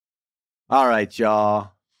All right,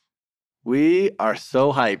 y'all. We are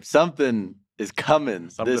so hyped. Something is coming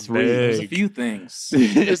this week. There's a few things.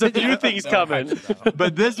 There's a few things coming.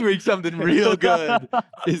 But this week, something real good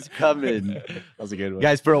is coming. That was a good one.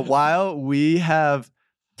 Guys, for a while, we have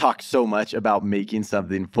talked so much about making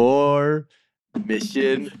something for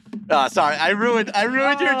mission. Sorry, I ruined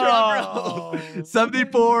your drum roll. Something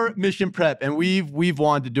for mission prep. And we've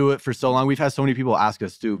wanted to do it for so long. We've had so many people ask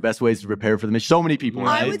us too, best ways to prepare for the mission. So many people,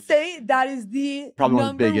 right? I would say that is the Probably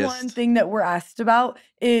one of the number biggest. one thing that we're asked about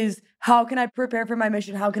is how can I prepare for my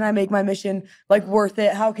mission? How can I make my mission like worth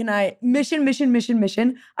it? How can I mission?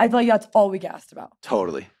 I feel like that's all we get asked about.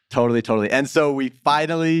 Totally. And so we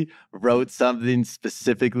finally wrote something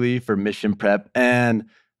specifically for mission prep. And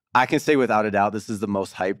I can say without a doubt, this is the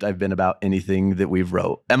most hyped I've been about anything that we've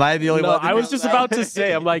wrote. Am I the only one? I was just about to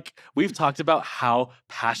say, I'm like, we've talked about how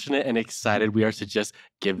passionate and excited we are to just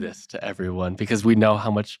give this to everyone because we know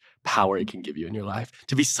how much power it can give you in your life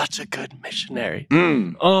to be such a good missionary.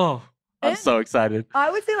 Oh, I'm so excited.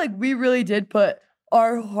 I would say like we really did put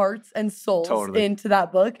our hearts and souls into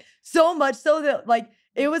that book. So much so that like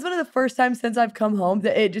it was one of the first times since I've come home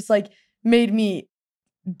that it just like made me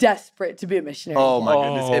desperate to be a missionary. Oh my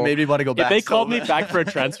goodness. It made me want to go back. If they called me back for a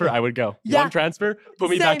transfer, I would go. You want transfer?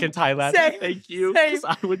 Put me back in Thailand. Thank you.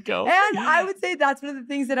 I would go. And I would say that's one of the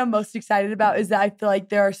things that I'm most excited about is that I feel like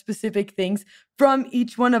there are specific things from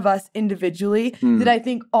each one of us individually that I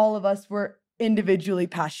think all of us were individually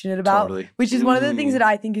passionate about, which is one of the things that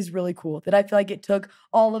I think is really cool, that I feel like it took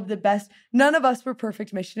all of the best. None of us were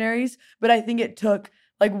perfect missionaries, but I think it took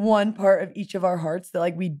like one part of each of our hearts that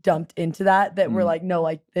like we dumped into that we're like, no,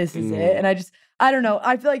 like this is it. And I don't know.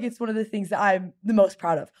 I feel like it's one of the things that I'm the most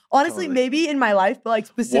proud of. Honestly, maybe in my life, but like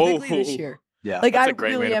specifically this year. Yeah. Like I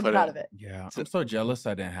really am proud of it. Yeah. I'm so jealous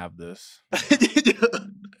I didn't have this.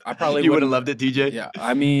 I probably would have loved it, TJ. Yeah.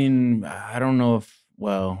 I mean, I don't know if,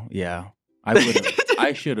 yeah. I would have.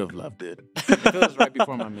 I should have loved it. It was right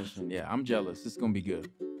before my mission. Yeah, I'm jealous. It's going to be good.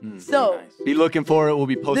 So, be looking for it. We'll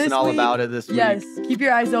be posting all about it this week. Yes, keep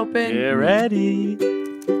your eyes open. Get ready.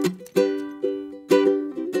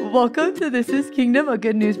 Welcome to This is Kingdom, a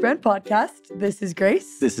Good News Brand podcast. This is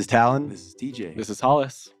Grace. This is Talon. This is TJ. This is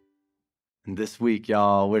Hollis. And this week,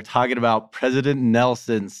 y'all, we're talking about President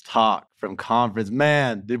Nelson's talk from conference.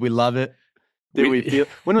 Man, did we love it? Did we feel?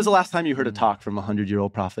 When was the last time you heard a talk from a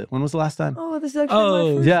 100-year-old prophet? When was the last time? Oh, this is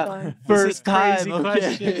actually my first time. First time.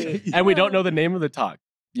 Okay. And we don't know the name of the talk.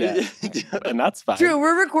 Yeah, and that's fine. True,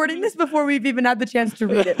 we're recording this before we've even had the chance to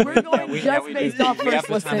read it. We're going based off first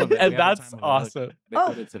listen. And that's awesome. They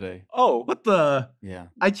put it today. Oh, what the? Yeah.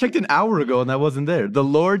 I checked an hour ago and that wasn't there. The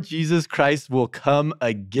Lord Jesus Christ will come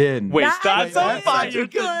again. Wait, that's so fire.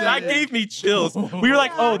 That gave me chills. We were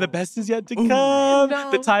like, oh, the best is yet to come.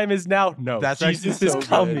 No. The time is now. No, That's Jesus so is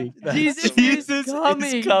coming. Jesus is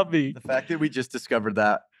coming. coming. The fact that we just discovered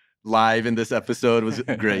that live in this episode was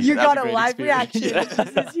great. You That was got a great live experience.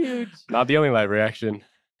 reaction. This is huge. Not the only live reaction.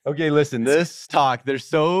 Okay, listen, this talk, there's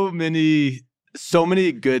so many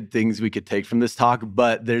good things we could take from this talk,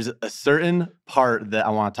 but there's a certain part that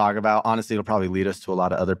I want to talk about. Honestly, it'll probably lead us to a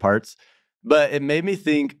lot of other parts, but it made me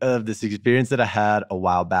think of this experience that I had a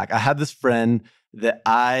while back. I had this friend that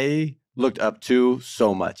I looked up to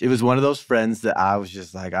so much. It was one of those friends that I was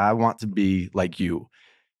just like, I want to be like you.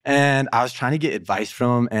 And I was trying to get advice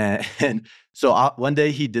from him. And so one day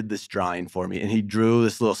he did this drawing for me and he drew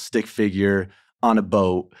this little stick figure on a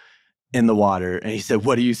boat in the water. And he said,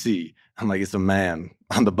 what do you see? I'm like, it's a man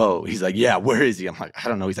on the boat. He's like, yeah, where is he? I'm like, I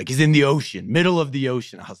don't know. He's like, he's in the ocean, middle of the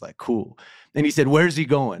ocean. I was like, cool. And he said, where's he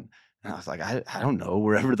going? And I was like, I don't know,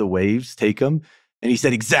 wherever the waves take him. And he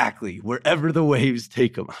said, exactly, wherever the waves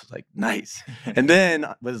take him. I was like, nice. And then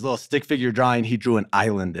with his little stick figure drawing, he drew an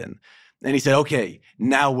island in. And he said, okay,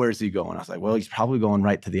 now where's he going? I was like, well, he's probably going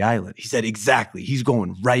right to the island. He said, exactly. He's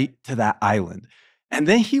going right to that island. And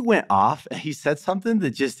then he went off and he said something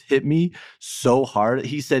that just hit me so hard.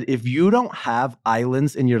 He said, if you don't have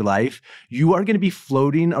islands in your life, you are going to be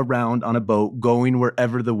floating around on a boat going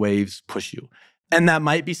wherever the waves push you. And that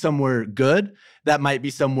might be somewhere good. That might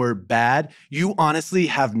be somewhere bad. You honestly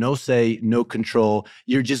have no say, no control.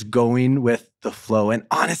 You're just going with the flow. And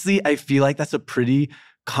honestly, I feel like that's a pretty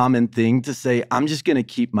common thing to say. I'm just going to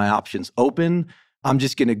keep my options open. I'm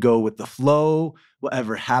just going to go with the flow.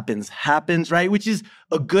 Whatever happens, happens, right? Which is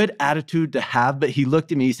a good attitude to have. But he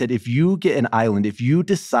looked at me, he said, if you get an island, if you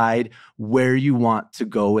decide where you want to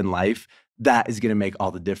go in life, that is going to make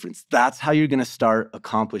all the difference. That's how you're going to start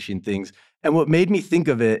accomplishing things. And what made me think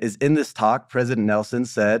of it is in this talk, President Nelson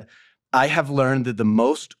said, I have learned that the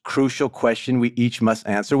most crucial question we each must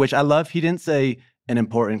answer, which I love, he didn't say, an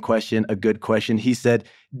important question, a good question. He said,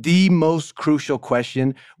 the most crucial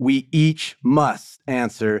question we each must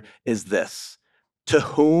answer is this: to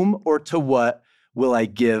whom or to what will I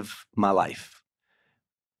give my life?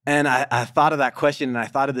 And I thought of that question, and I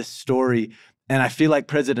thought of this story, and I feel like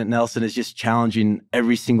President Nelson is just challenging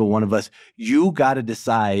every single one of us. You got to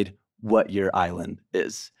decide what your island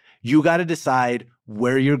is. You got to decide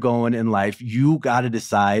where you're going in life. You got to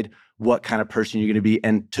decide what kind of person you're going to be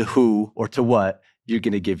and to who or to what you're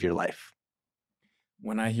going to give your life.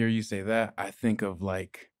 When I hear you say that, I think of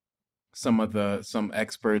like some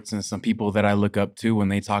experts and some people that I look up to when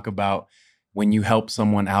they talk about when you help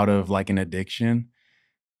someone out of like an addiction.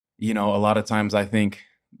 You know, a lot of times I think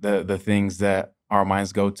the things that our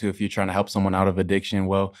minds go to if you're trying to help someone out of addiction,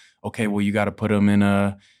 well, okay, well, you got to put them in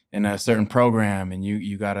a certain program, and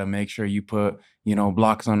you got to make sure you put,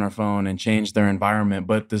 blocks on their phone and change their environment.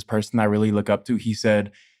 But this person I really look up to, he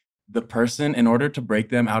said, the person, in order to break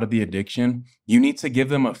them out of the addiction, you need to give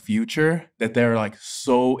them a future that they're like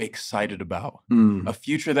so excited about, a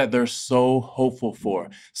future that they're so hopeful for,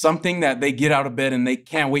 something that they get out of bed and they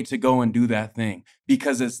can't wait to go and do that thing,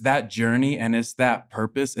 because it's that journey and it's that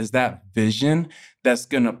purpose, it's that vision that's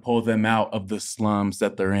going to pull them out of the slums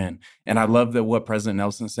that they're in. And I love that what President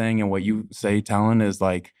Nelson's saying and what you say, Talon, is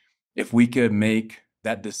like, if we could make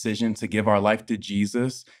that decision to give our life to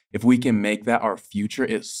Jesus, if we can make that our future,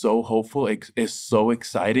 it's so hopeful. It's so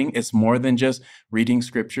exciting. It's more than just reading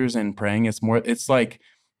scriptures and praying. It's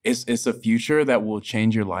a future that will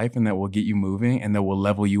change your life and that will get you moving and that will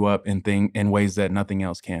level you up in ways that nothing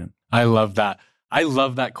else can. I love that. I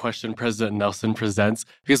love that question President Nelson presents,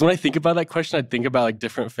 because when I think about that question, I think about like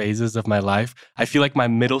different phases of my life. I feel like my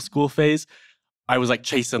middle school phase, I was like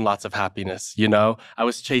chasing lots of happiness, I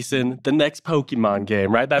was chasing the next Pokemon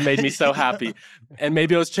game, right? That made me so happy. And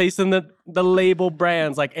maybe I was chasing the label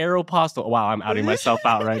brands like Aeropostale. Wow, I'm outing myself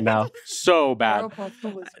out right now. So bad.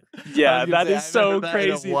 Yeah, that is so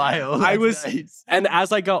crazy. Nice. And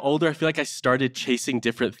as I got older, I feel like I started chasing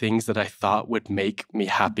different things that I thought would make me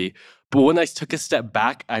happy. But when I took a step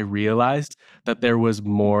back, I realized that there was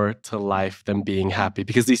more to life than being happy,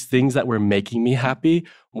 because these things that were making me happy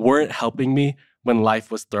weren't helping me when life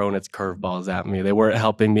was throwing its curveballs at me. They weren't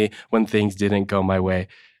helping me when things didn't go my way.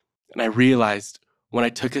 And I realized when I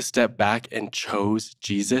took a step back and chose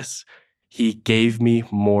Jesus, he gave me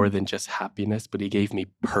more than just happiness, but he gave me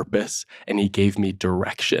purpose and he gave me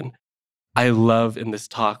direction. I love in this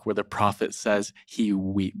talk where the prophet says he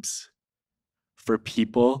weeps for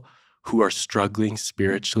people who are struggling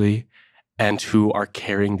spiritually and who are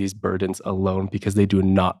carrying these burdens alone because they do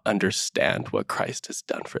not understand what Christ has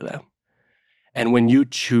done for them. And when you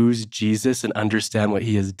choose Jesus and understand what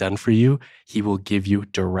he has done for you, he will give you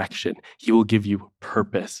direction. He will give you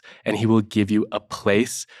purpose, and he will give you a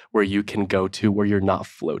place where you can go to where you're not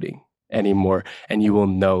floating anymore. And you will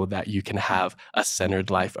know that you can have a centered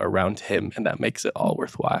life around him, and that makes it all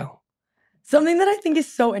worthwhile. Something that I think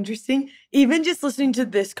is so interesting, even just listening to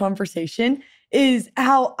this conversation, is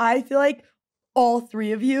how I feel like all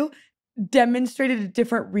three of you demonstrated a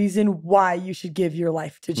different reason why you should give your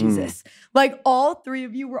life to Jesus. Like all three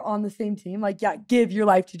of you were on the same team. Like, yeah, give your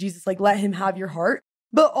life to Jesus. Like, let him have your heart.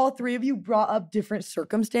 But all three of you brought up different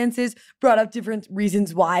circumstances, brought up different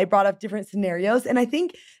reasons why, brought up different scenarios. And I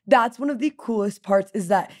think that's one of the coolest parts, is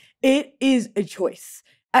that it is a choice.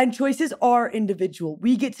 And choices are individual.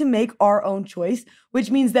 We get to make our own choice,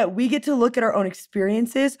 which means that we get to look at our own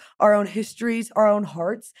experiences, our own histories, our own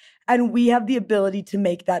hearts, and we have the ability to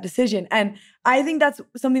make that decision. And I think that's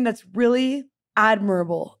something that's really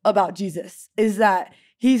admirable about Jesus, is that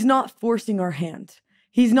he's not forcing our hand.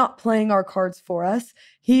 He's not playing our cards for us.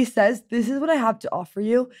 He says, this is what I have to offer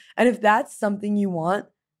you. And if that's something you want,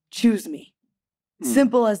 choose me.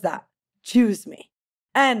 Simple as that. Choose me.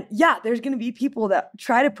 And yeah, there's going to be people that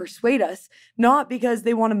try to persuade us, not because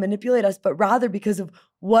they want to manipulate us, but rather because of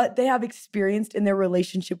what they have experienced in their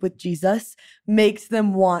relationship with Jesus makes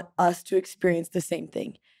them want us to experience the same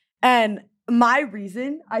thing. And my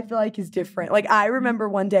reason, I feel like, is different. Like, I remember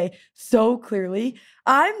one day so clearly,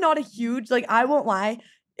 I'm not a huge, like, I won't lie,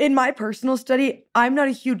 in my personal study, I'm not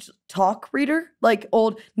a huge talk reader,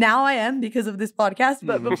 now I am because of this podcast,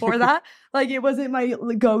 but before that, it wasn't my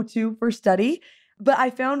go-to for study. But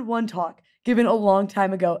I found one talk given a long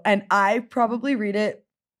time ago, and I probably read it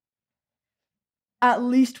at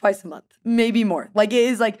least twice a month, maybe more. It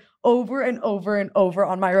is over and over and over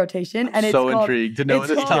on my rotation. And it's so intrigued to know what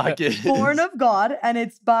this talk is. Born of God, and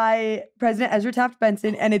it's by President Ezra Taft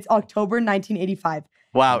Benson, and it's October 1985.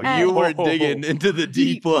 Wow, and you were digging into the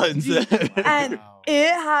deep ones. And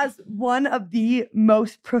it has one of the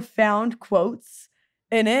most profound quotes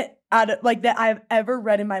in it that I've ever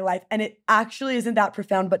read in my life. And it actually isn't that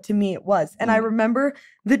profound, but to me it was. And I remember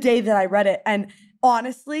the day that I read it. And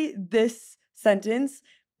honestly, this sentence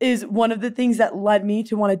is one of the things that led me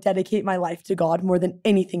to want to dedicate my life to God more than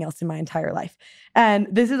anything else in my entire life. And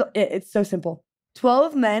this is it. It's so simple.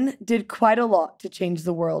 12 men did quite a lot to change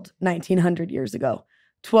the world 1900 years ago.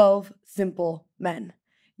 12 simple men.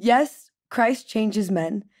 Yes, Christ changes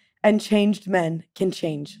men, and changed men can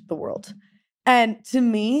change the world. And to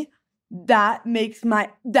me, that makes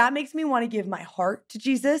me want to give my heart to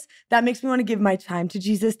Jesus. That makes me want to give my time to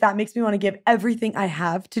Jesus. That makes me want to give everything I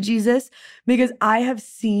have to Jesus, because I have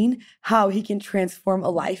seen how he can transform a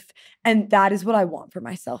life. And that is what I want for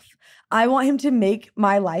myself. I want him to make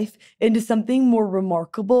my life into something more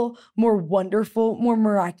remarkable, more wonderful, more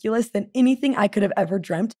miraculous than anything I could have ever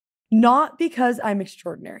dreamt. Not because I'm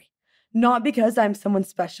extraordinary, not because I'm someone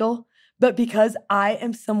special, but because I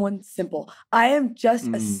am someone simple. I am just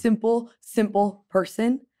a simple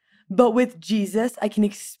person. But with Jesus, I can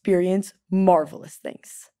experience marvelous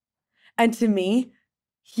things. And to me,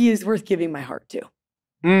 he is worth giving my heart to.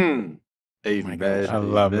 Amen. I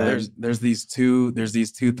love that. There's these two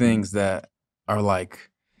things that are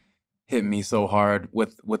like hit me so hard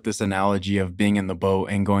with this analogy of being in the boat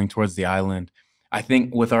and going towards the island. I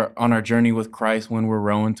think on our journey with Christ, when we're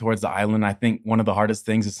rowing towards the island, I think one of the hardest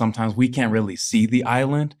things is sometimes we can't really see the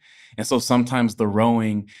island. And so sometimes the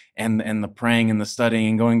rowing and the praying and the studying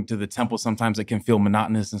and going to the temple, sometimes it can feel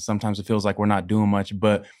monotonous and sometimes it feels like we're not doing much.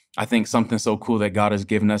 But I think something so cool that God has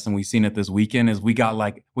given us, and we've seen it this weekend, is we got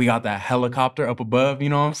that helicopter up above, you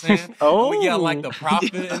know what I'm saying? Oh, we got like the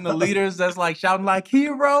prophet and the leaders that's like shouting like, keep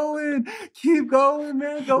rowing, keep going,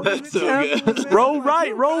 man, go to the temple. Man. Roll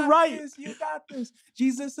right. You got this.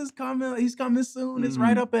 Jesus is coming. He's coming soon. It's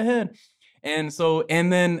right up ahead. And so,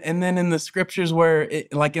 and then in the scriptures where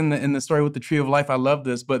like in the story with the tree of life, I love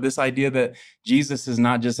this, but this idea that Jesus is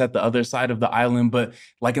not just at the other side of the island, but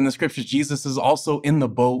like in the scriptures, Jesus is also in the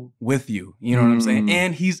boat with you. You know what I'm saying?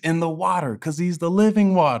 And he's in the water because he's the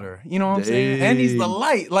living water. You know what I'm saying? And he's the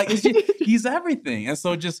light. Like he's everything. And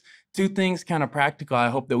so just two things kind of practical I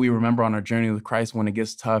hope that we remember on our journey with Christ when it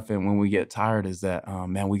gets tough and when we get tired is that,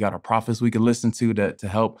 man, we got our prophets we could listen to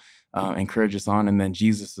help encourage us on. And then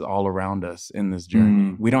Jesus is all around us in this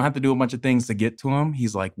journey. We don't have to do a bunch of things to get to him.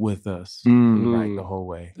 He's like with us right the whole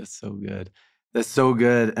way. That's so good. That's so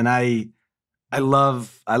good. And I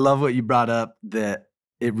love what you brought up, that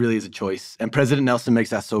it really is a choice. And President Nelson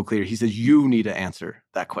makes that so clear. He says, you need to answer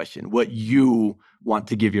that question, what you want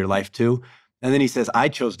to give your life to. And then he says, I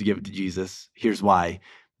chose to give it to Jesus. Here's why.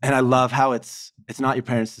 And I love how it's not your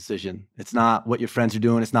parents' decision. It's not what your friends are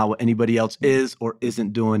doing. It's not what anybody else is or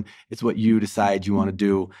isn't doing. It's what you decide you want to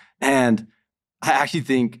do. And I actually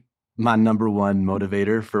think my number one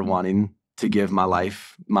motivator for wanting to give my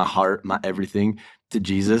life, my heart, my everything to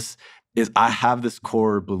Jesus is I have this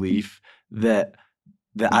core belief that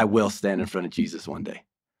I will stand in front of Jesus one day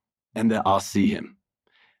and that I'll see him.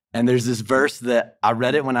 And there's this verse that I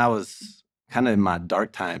read it when I was kind of in my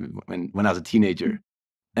dark time, when I was a teenager.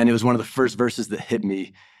 And it was one of the first verses that hit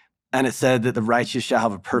me. And it said that the righteous shall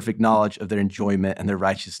have a perfect knowledge of their enjoyment and their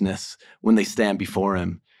righteousness when they stand before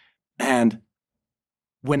him. And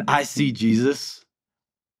when I see Jesus,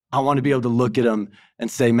 I want to be able to look at him and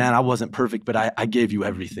say, man, I wasn't perfect, but I gave you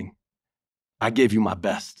everything. I gave you my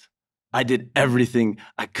best. I did everything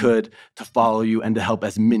I could to follow you and to help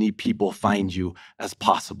as many people find you as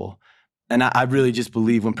possible. And I really just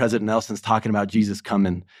believe when President Nelson's talking about Jesus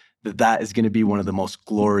coming, that is going to be one of the most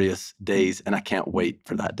glorious days, and I can't wait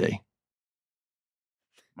for that day.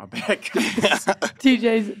 My bad.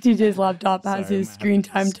 TJ's laptop has his screen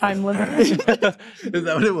time limit. Is that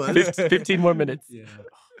what it was? 15 more minutes. Yeah. Oh,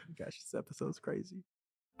 gosh, this episode's crazy.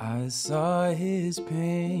 I saw his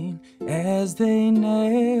pain as they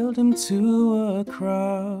nailed him to a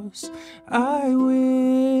cross. I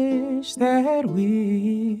wish that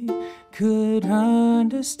we could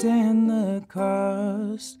understand the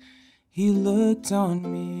cost. He looked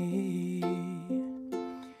on me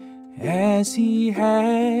as he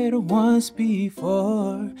had once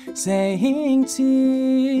before, saying,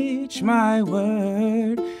 teach my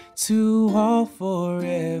word to all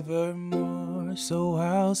forevermore. So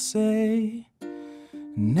I'll say,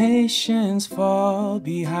 nations fall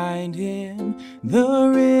behind him, the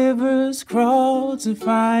rivers crawl to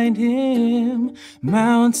find him,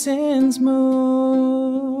 mountains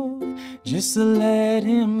move just to let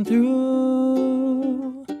him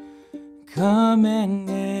through. Come and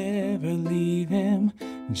never leave him,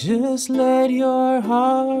 just let your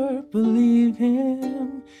heart believe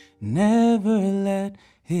him, never let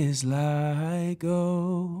his light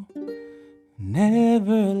go.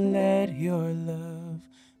 Never let your love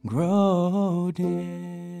grow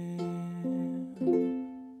dim.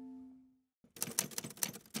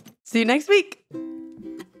 See you next week.